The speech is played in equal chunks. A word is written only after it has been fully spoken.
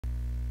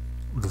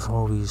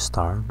Before we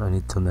start, I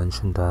need to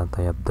mention that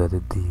I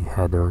updated the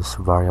headers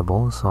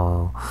variable,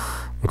 so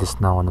it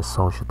is now an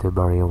associative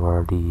array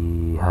where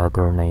the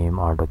header name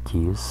are the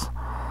keys,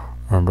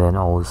 and then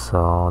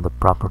also the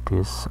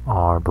properties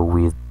are the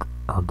width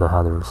of the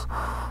headers.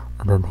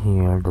 And then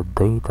here the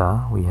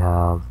data, we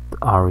have the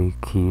array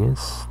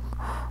keys,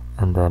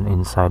 and then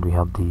inside we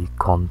have the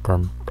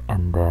content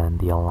and then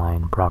the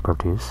align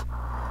properties.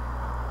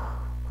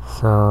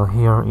 So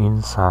here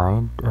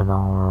inside in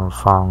our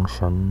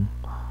function,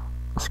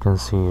 as you can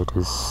see, it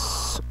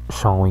is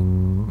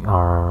showing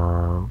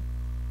our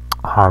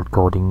hard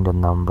coding the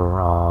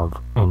number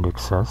of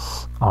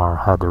indexes or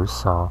headers,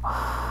 so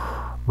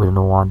we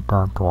don't want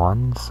that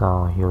one.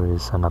 So here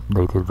is an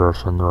updated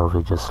version where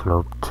we just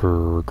loop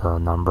to the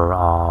number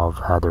of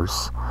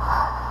headers,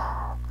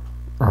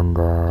 and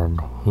then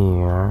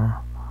here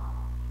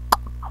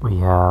we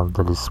have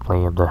the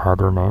display of the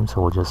header name,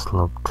 so we'll just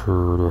loop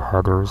to the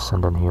headers,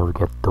 and then here we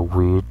get the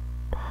width,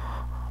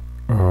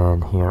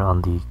 and here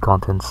on the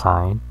content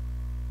side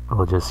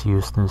we'll just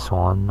use this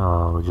one.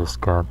 We'll just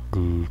get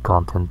the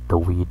content, the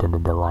width, and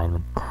then the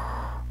alignment.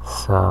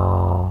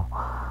 So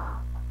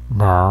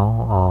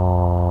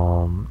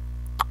now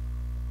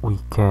we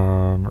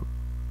can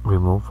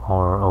remove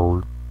our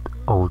old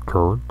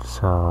code.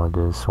 So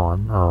this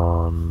one,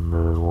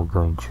 we're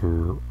going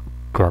to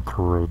get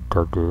rid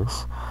of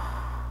this.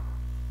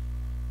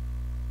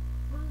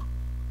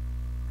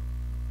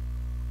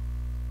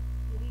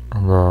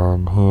 And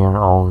then here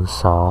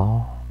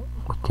also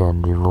we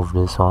can remove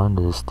this one.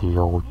 This is the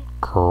old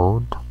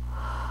code.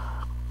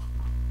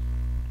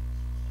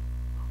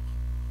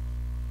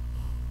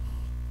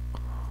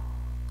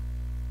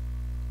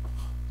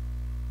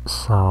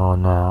 So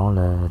now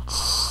let's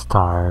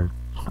start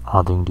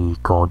adding the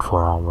code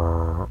for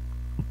our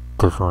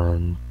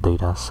different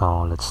data.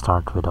 So let's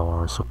start with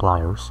our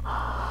suppliers.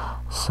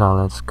 So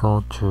let's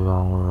go to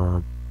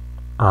our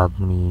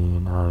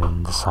admin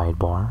in the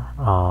sidebar.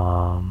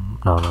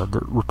 No, the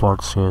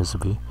report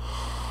CSV.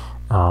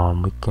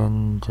 We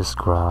can just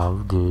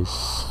grab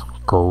this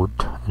code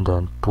and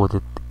then put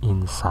it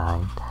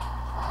inside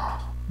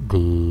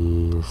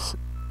this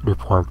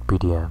report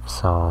PDF.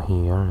 So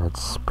here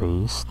let's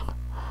paste,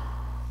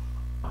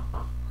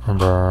 and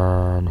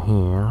then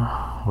here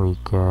we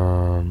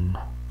can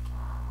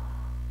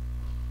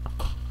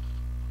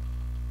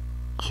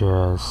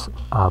just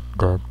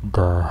update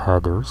the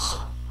headers.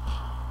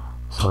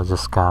 So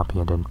just copy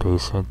and then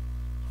paste it,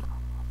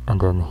 and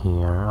then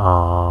here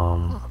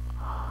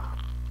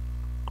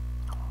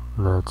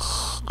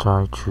let's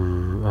try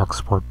to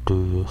export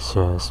the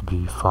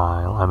CSV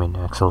file, I mean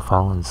Excel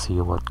file, and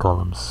see what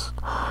columns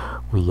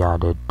we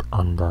added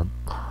on that,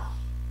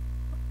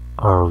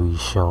 or we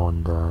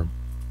shown that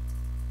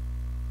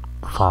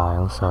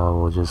file. So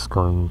we're just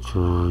going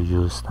to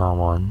use that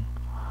one.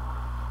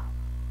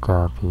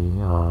 Copy.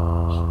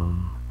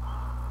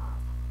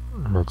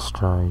 Let's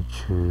try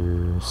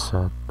to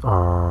set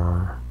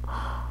or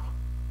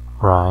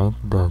write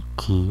the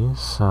keys.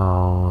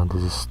 So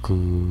this is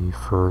the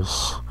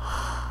first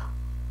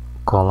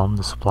column,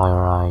 the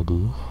supplier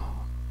ID.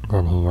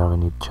 Then here we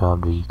need to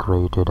have the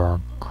created at,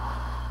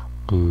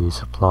 the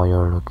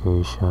supplier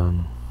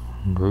location,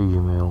 the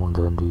email, and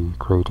then the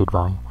created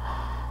by.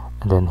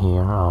 And then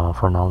here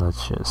for now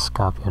let's just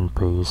copy and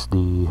paste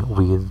the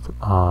width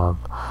of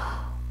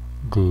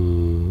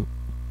the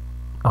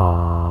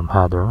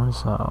header.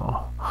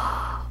 So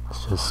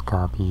let's just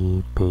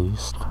copy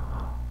paste.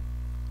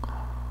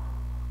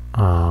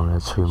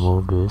 Let's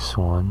remove this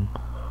one,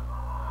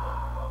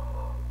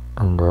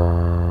 and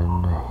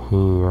then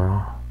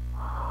here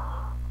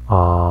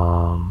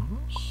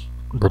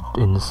the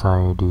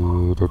inside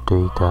the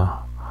data,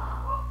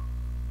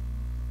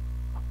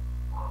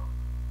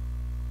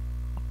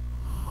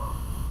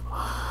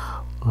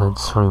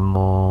 let's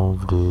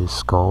remove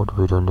this code,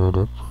 we don't need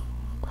it.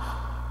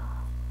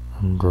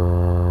 And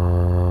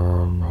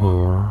then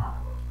here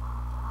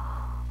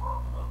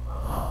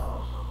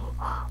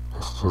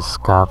let's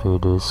just copy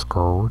this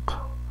code,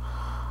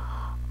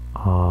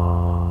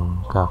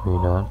 copy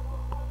that,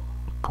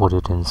 put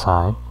it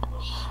inside.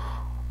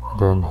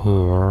 Then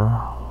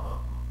here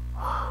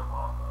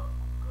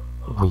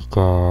we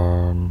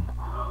can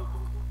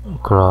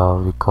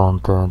grab the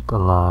content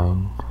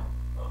align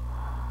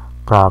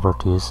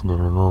properties and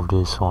then remove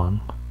this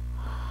one,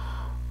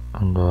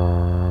 and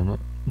then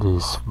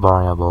this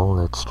variable,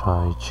 let's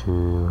try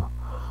to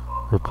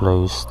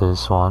replace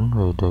this one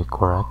with the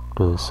correct.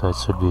 This it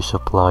should be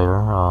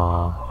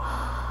supplier.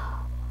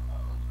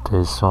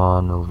 This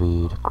one will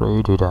be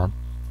created at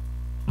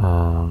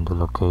the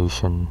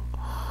location.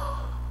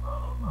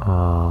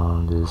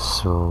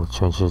 This will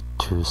change it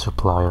to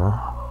supplier.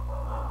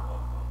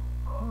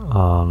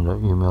 The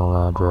email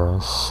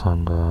address,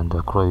 and then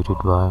the created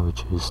by,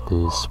 which is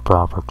this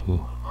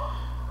property.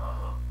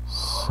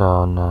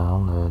 So now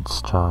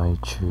let's try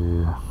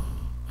to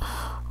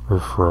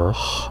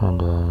refresh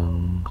and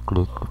then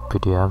click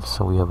PDF.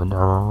 So we have an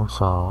error.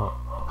 So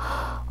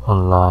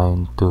on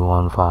line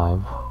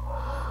 215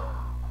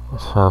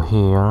 So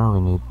here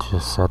we need to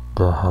set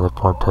the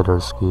report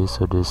headers key.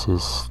 So this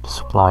is the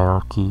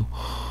supplier key.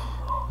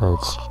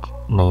 Let's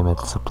name it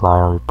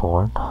supplier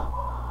report.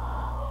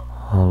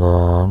 And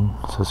then,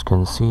 so as you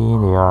can see,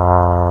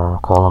 their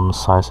column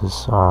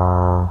sizes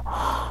are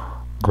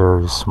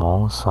very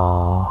small.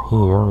 So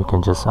here we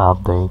can just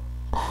update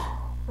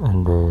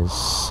in this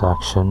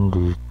section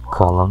the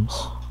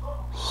columns.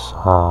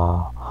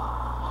 So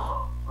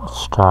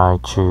let's try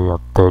to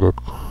update it,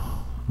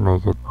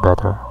 make it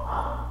better.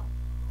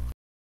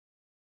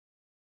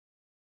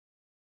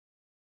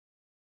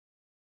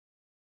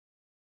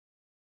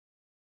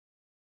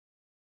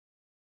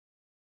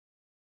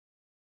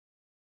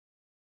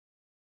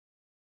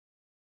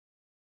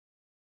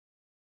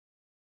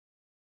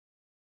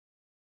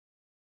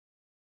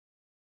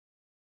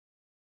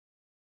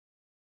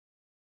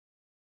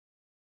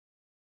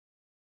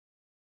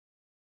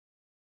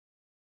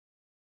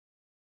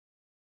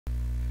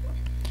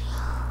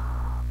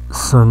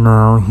 So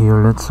now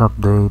here let's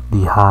update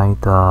the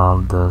height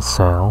of the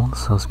cell.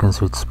 So as you can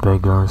see it's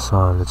bigger,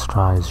 so let's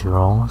try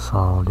 0,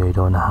 so they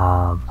don't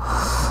have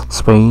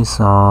space.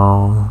 So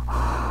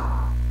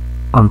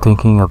I'm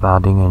thinking of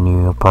adding a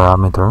new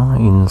parameter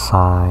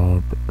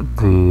inside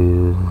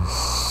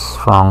this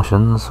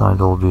function, so it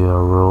will be a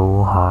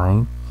row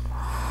height,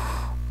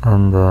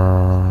 and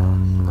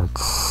then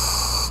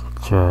let's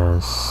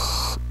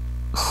just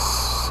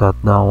set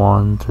that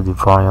one to the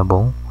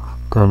variable.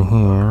 Then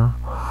here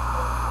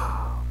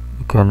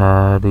you can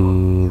add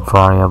a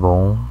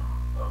variable,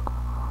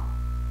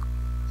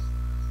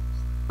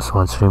 so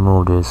let's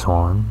remove this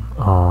one.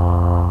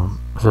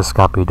 Just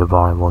copy the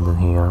variable in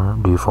here,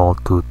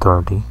 default to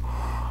 30,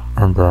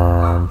 and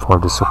then for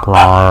the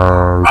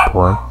supplier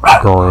report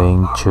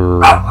going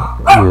to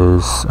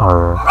use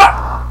or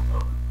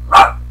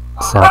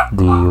set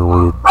the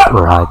width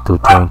or height to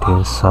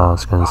 20. So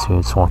as you can see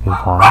it's working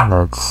fine.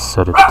 Let's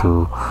set it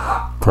to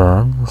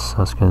 10.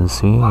 So as you can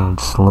see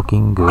it's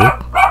looking good.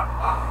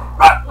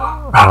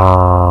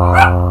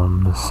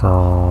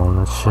 So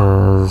let's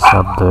just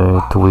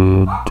update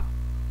width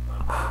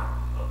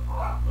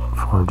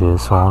for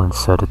this one and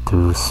set it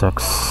to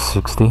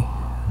 660.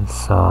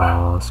 So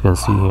as you can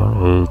see here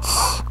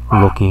it's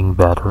looking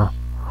better.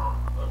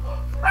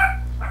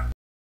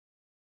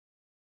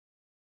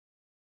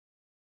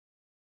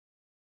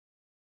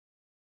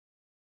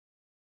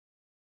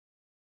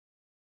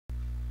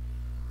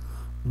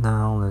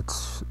 Now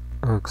let's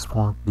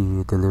export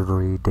the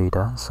delivery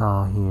data.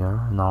 So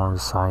here in our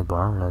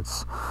sidebar,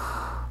 let's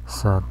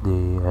set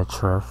the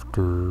href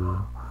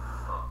to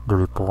the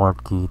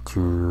report key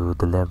to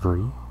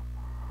delivery.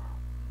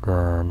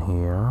 Then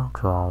here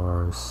to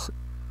our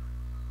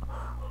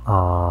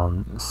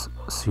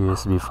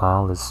CSV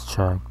file, let's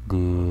check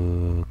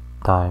the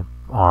type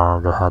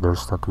or the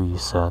headers that we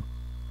set,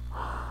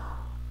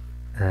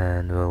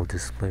 and we'll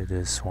display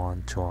this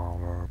one to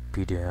our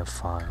PDF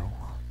file.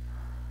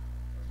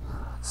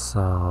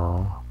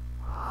 So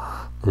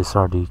these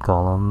are the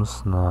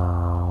columns.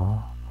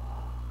 Now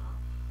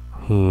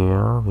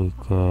here we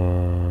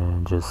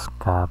can just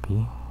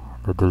copy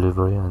the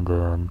delivery and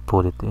then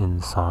put it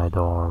inside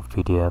our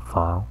PDF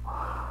file.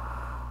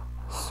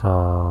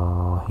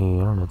 So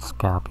here let's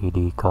copy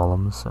the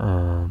columns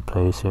and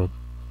place it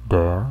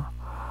there.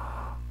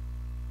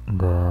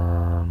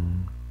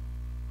 Then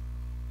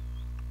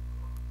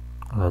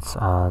let's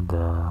add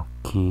the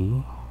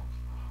key.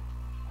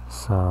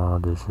 So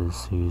this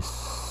is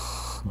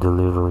his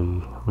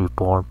delivery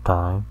report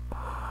type.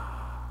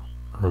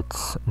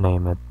 Let's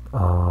name it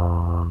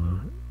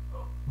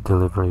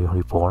delivery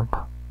report.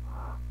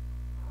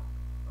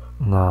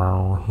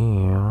 Now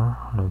here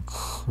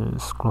let's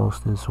just close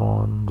this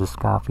one, just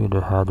copy the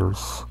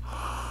headers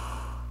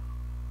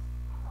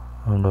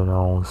and then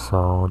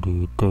also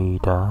the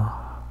data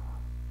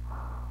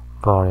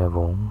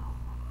variable.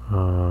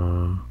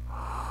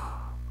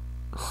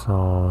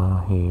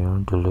 So here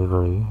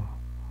delivery,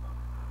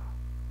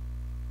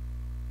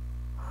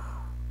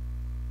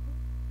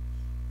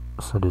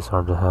 so these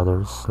are the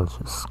headers. Let's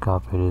just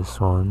copy this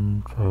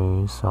one,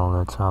 paste, and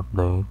let's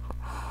update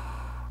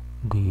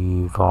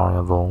the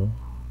variable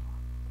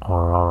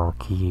or our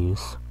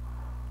keys.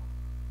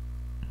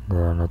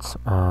 Then let's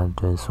add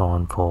this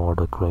one for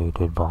the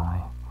created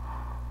by.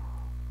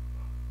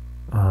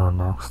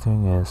 Next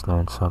thing is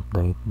let's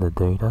update the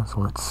data,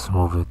 so let's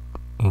move it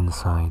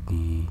inside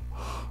the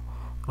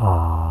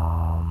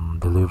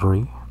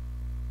delivery.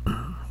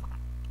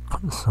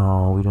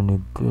 So we don't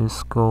need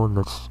this code,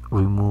 let's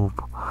remove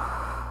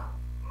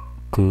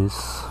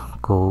this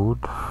code,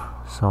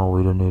 so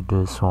we don't need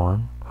this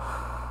one.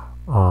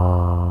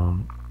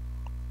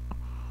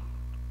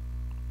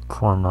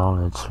 For now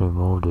let's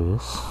remove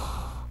this,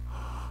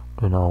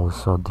 then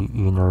also the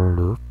inner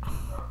loop,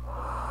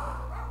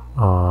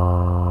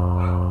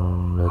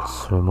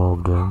 let's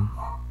remove them.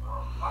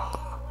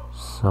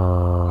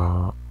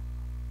 So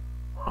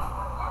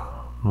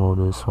move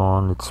this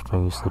one, let's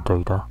paste the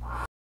data.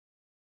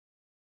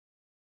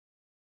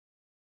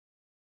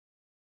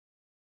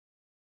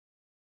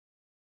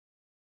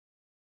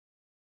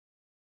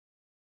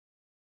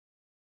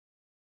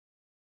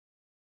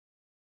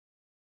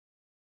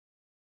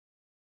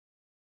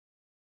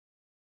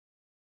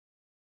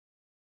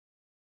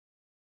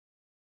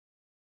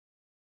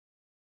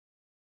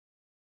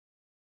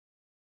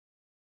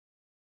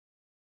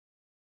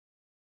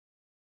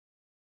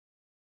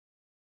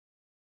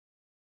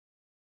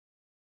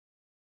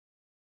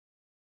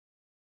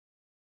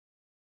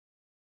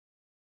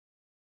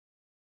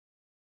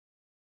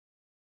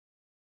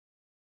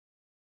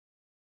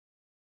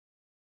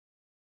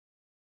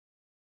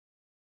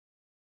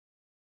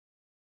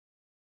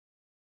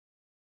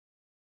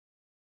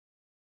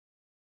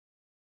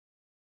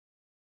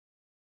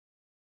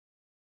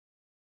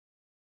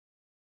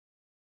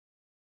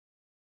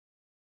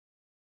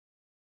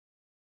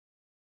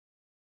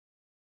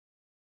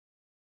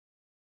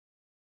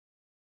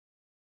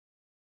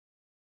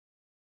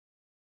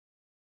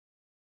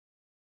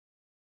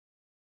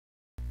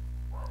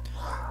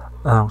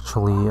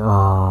 Actually,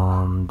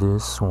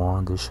 this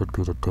should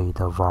be the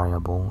data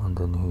variable, and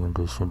then here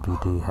this should be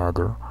the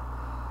header.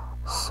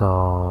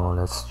 So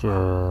let's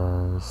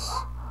just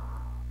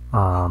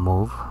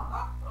move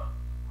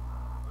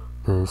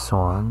this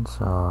one.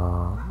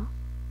 So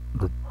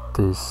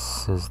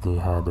this is the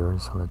header,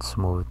 so let's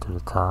move it to the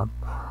top,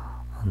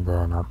 and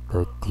then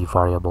update the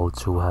variable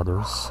to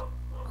headers.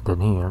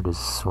 Then here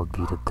this will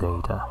be the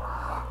data.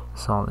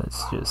 So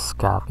let's just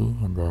copy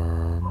and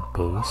then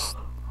paste,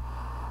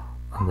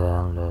 and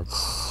then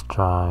let's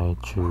try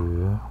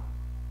to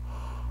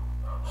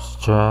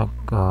check.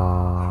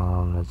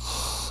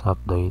 Let's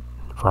update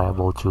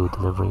variable to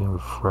delivery,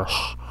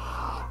 refresh.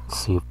 Let's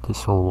see if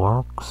this will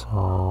work.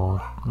 So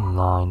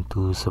line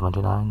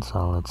 279,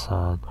 so let's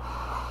add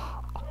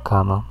a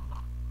comma.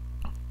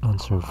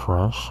 Let's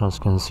refresh. As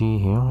you can see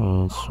here,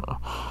 it's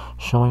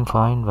showing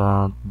fine,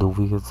 but the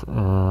width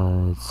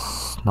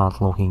it's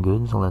not looking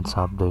good, so let's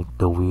update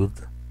the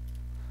width.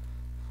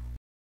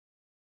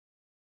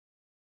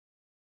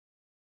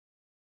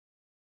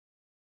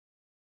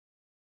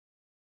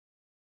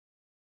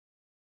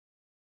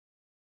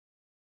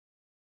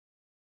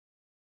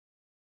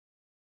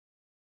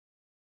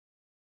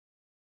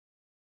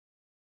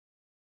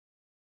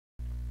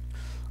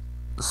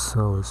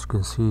 So as you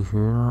can see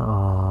here,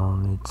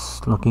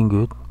 it's looking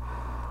good.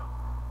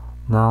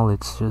 Now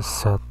let's just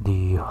set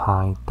the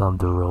height of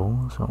the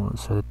row. So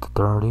let's set it to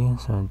 30,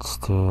 so it's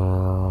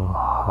still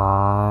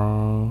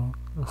high.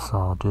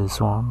 So this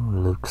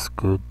one looks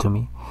good to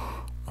me.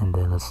 And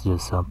then let's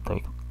just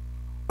update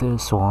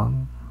this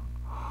one.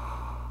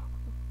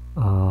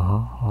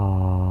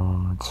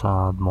 Let's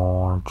add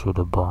more to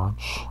the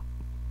bunch.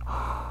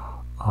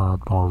 Add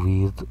more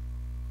width.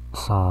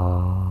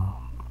 So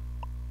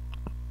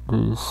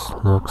this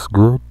looks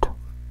good.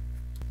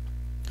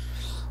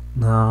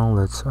 Now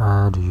let's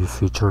add a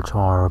feature to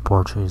our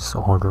purchase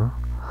order.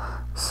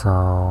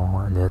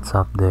 So let's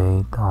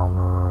update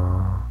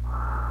our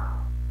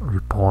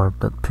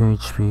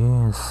report.php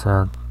and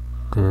set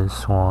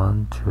this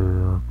one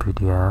to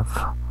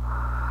PDF.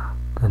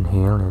 Then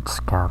here let's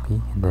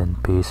copy and then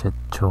paste it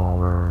to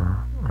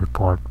our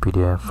report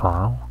PDF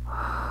file.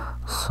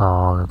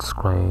 So let's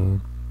create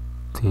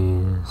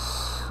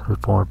this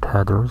report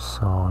headers.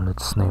 So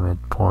let's name it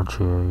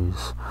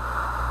purchase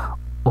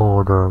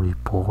order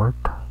report.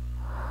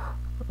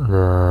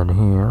 Then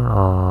here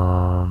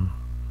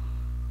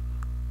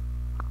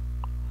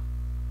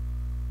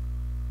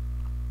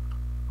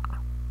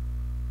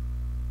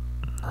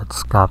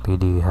let's copy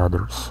the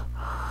headers,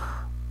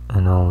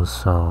 and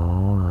also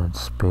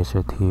let's paste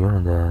it here,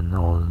 and then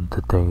all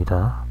the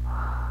data,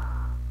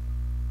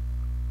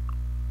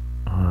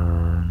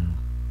 and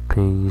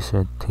paste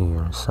it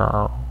here,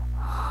 so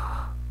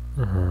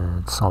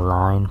it's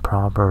aligned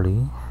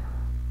properly.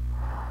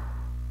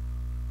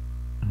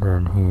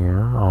 Then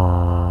here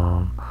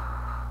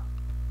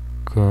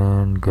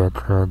can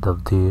get rid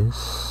of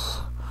this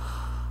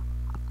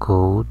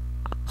code.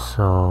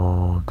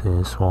 So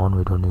this one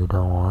we don't need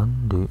that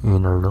one. The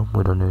inner loop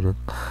we don't need it.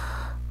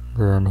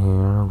 Then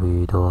here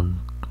we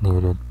don't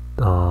need it.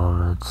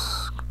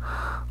 Let's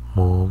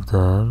move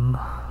them.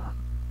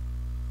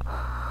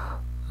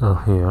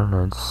 Here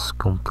let's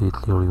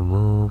completely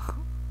remove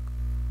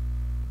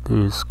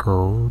this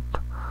code.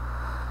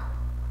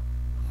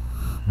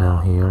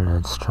 Now here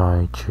let's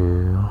try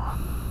to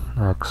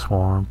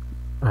export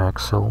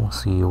Excel,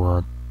 see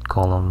what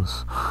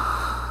columns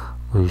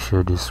we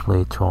should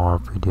display to our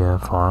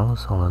PDF file.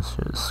 So let's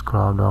just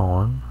grab that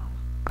one,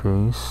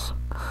 paste,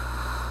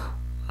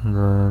 and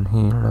then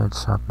here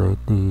let's update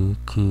the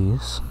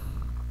keys.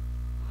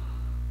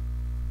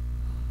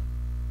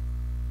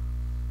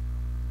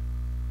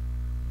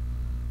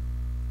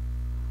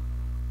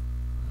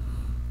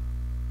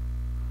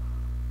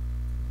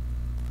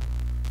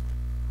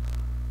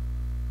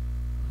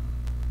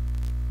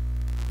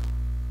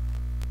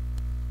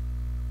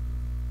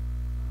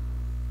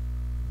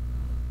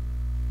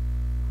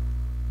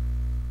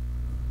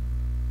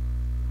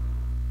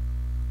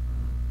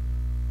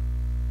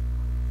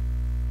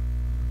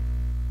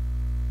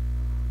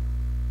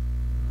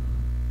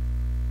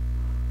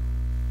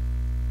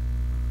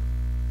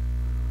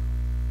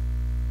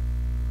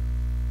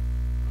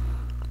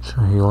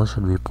 So here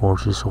should be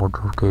purchase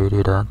order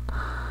created at,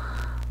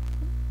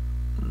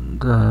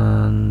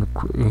 then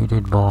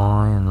created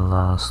by, and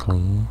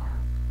lastly,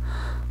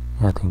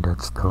 I think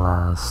that's the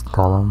last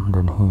column.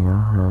 Then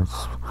here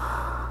let's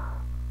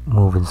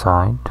move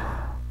inside,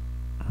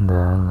 and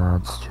then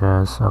let's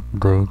just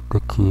update the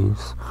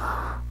keys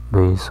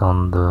based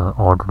on the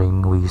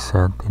ordering we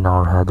set in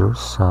our headers.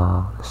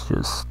 So let's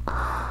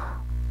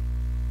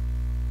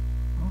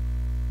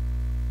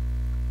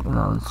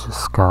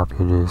just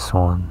copy this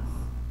one,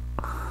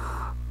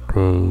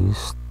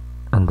 paste,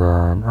 and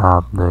then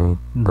update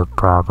the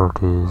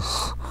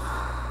properties,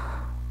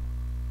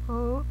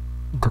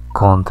 the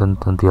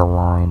content, and the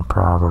align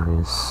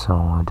properties,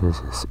 so this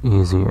is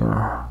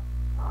easier.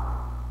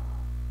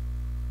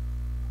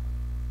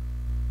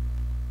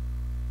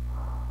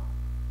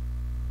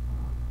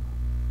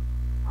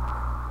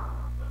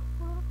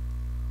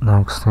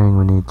 Next thing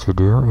we need to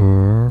do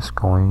is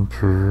going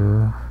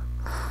to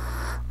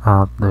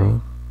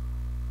update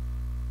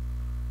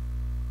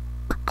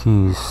the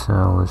keys.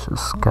 So let's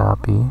just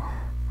copy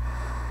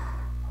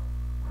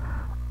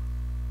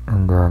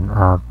and then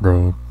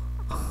update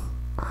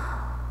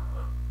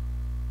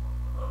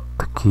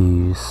the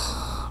keys.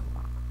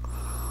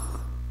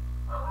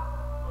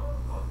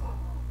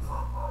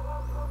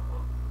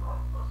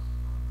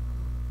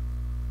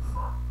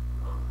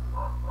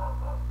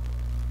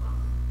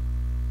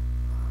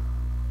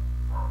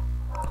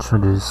 So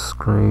this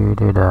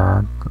created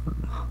at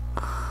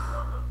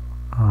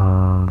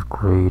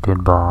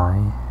created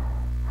by,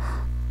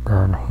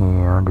 then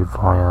here the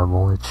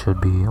variable, it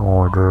should be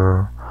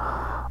order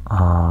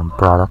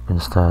product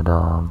instead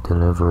of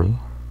delivery.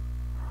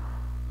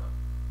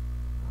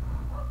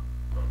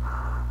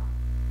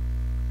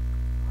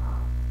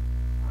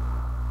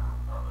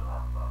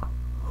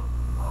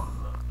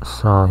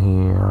 So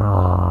here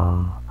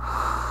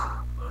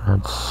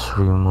let's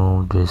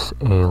remove this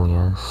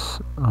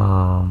alias.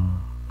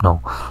 No,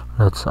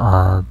 let's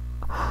add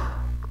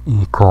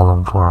a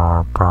column for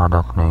our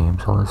product name.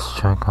 So let's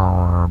check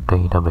our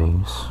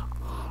database.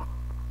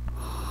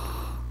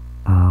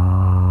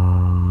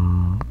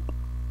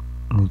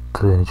 Need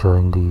to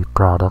join the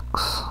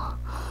products,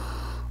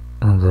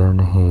 and then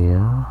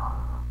here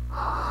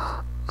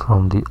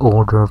from the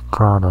order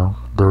product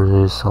there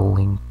is a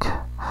link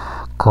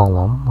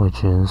column,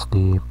 which is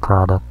the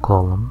product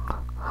column.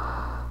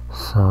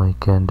 So you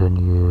can then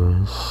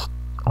use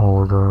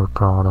order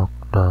product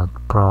dot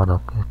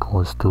product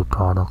equals to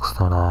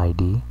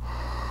products.id.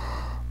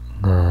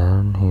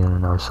 Then here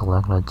in our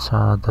select, let's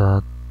add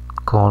that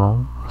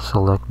column,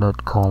 select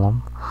that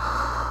column,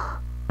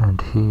 and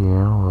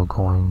here we're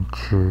going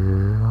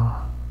to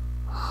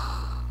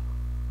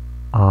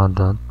add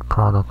that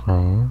product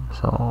name.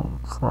 So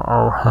for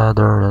our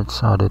header,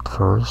 let's add it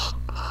first.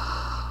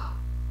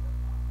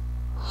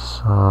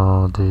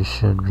 So this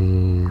should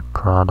be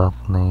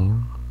product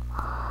name.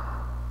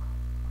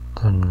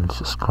 Then let's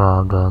just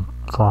grab that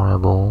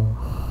variable,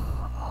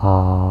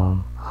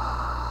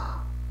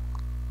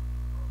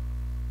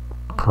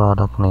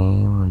 product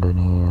name, and then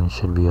here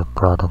should be a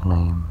product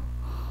name.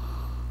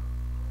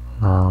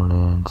 Now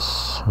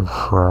let's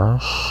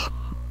refresh,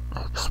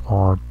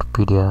 export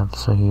PDF.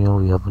 So here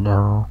we have an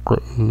error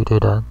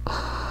created at,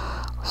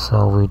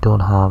 so we don't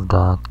have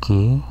that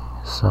key.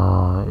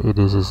 So it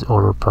is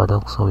order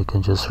product, so we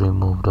can just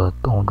remove that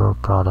order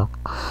product.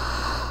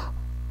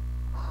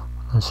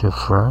 Let's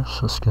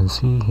refresh. As you can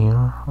see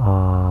here,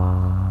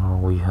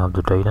 we have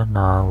the data.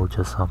 Now we'll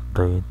just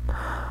update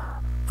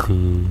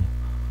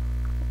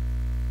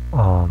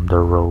the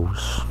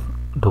rows,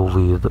 the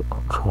width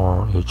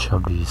for each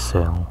of these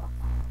cells.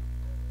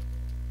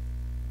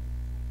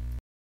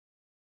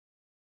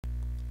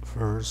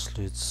 First,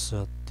 let's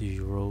set the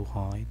row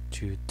height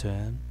to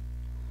 10.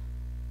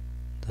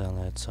 Then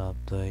let's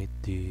update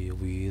the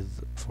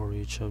width for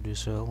each of the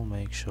cells.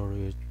 Make sure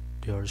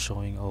they are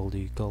showing all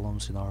the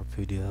columns in our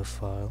PDF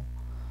file.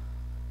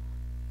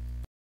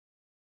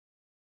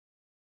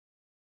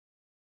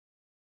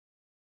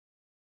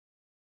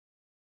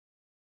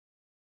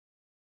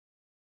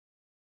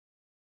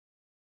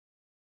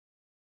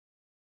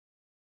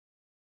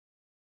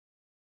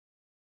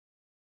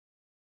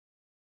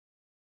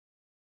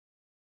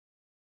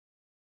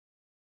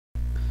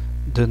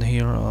 Then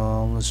here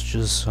let's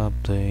just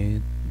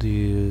update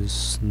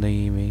this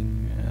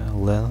naming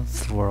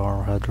length for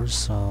our headers,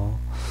 so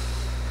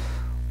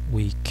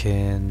we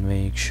can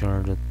make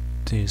sure that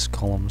these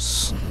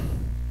columns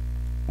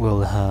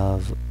will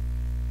have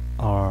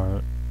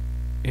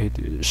it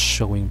is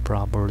showing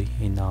properly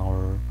in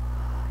our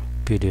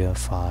PDF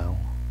file.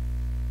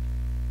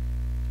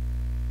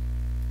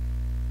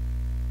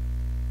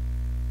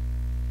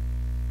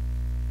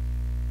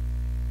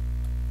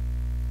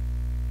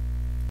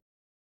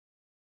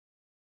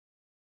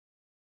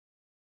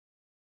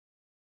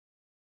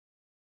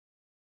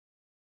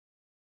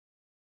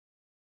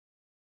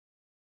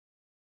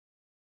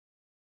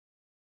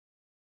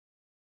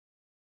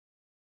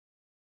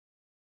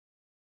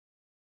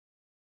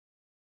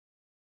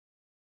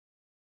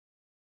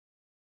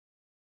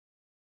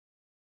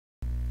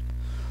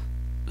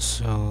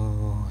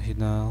 So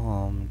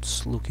now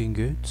it's looking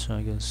good, so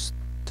I guess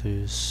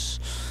this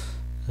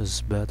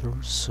is better.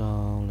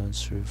 So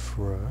let's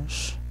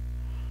refresh.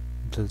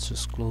 Let's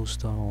just close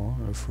that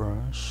one,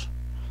 refresh.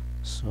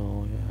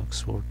 So yeah,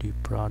 export the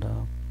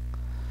product.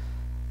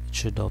 It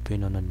should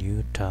open on a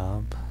new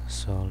tab.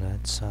 So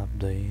let's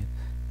update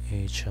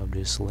each of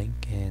this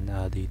link and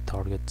add the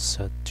target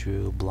set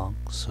to blank,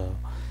 so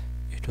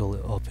it will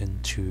open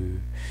to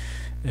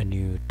a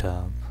new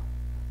tab.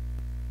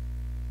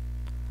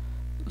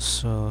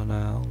 So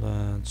now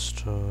let's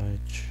try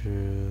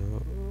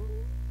to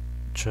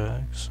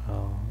check.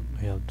 So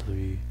we have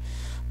the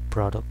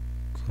product,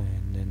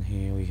 and then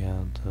here we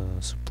have the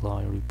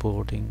supplier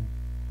reporting.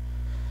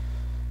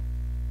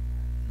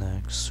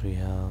 Next we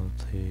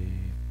have the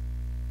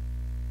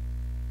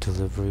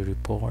delivery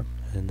report,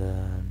 and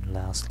then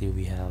lastly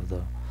we have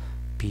the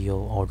PO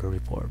order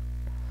report.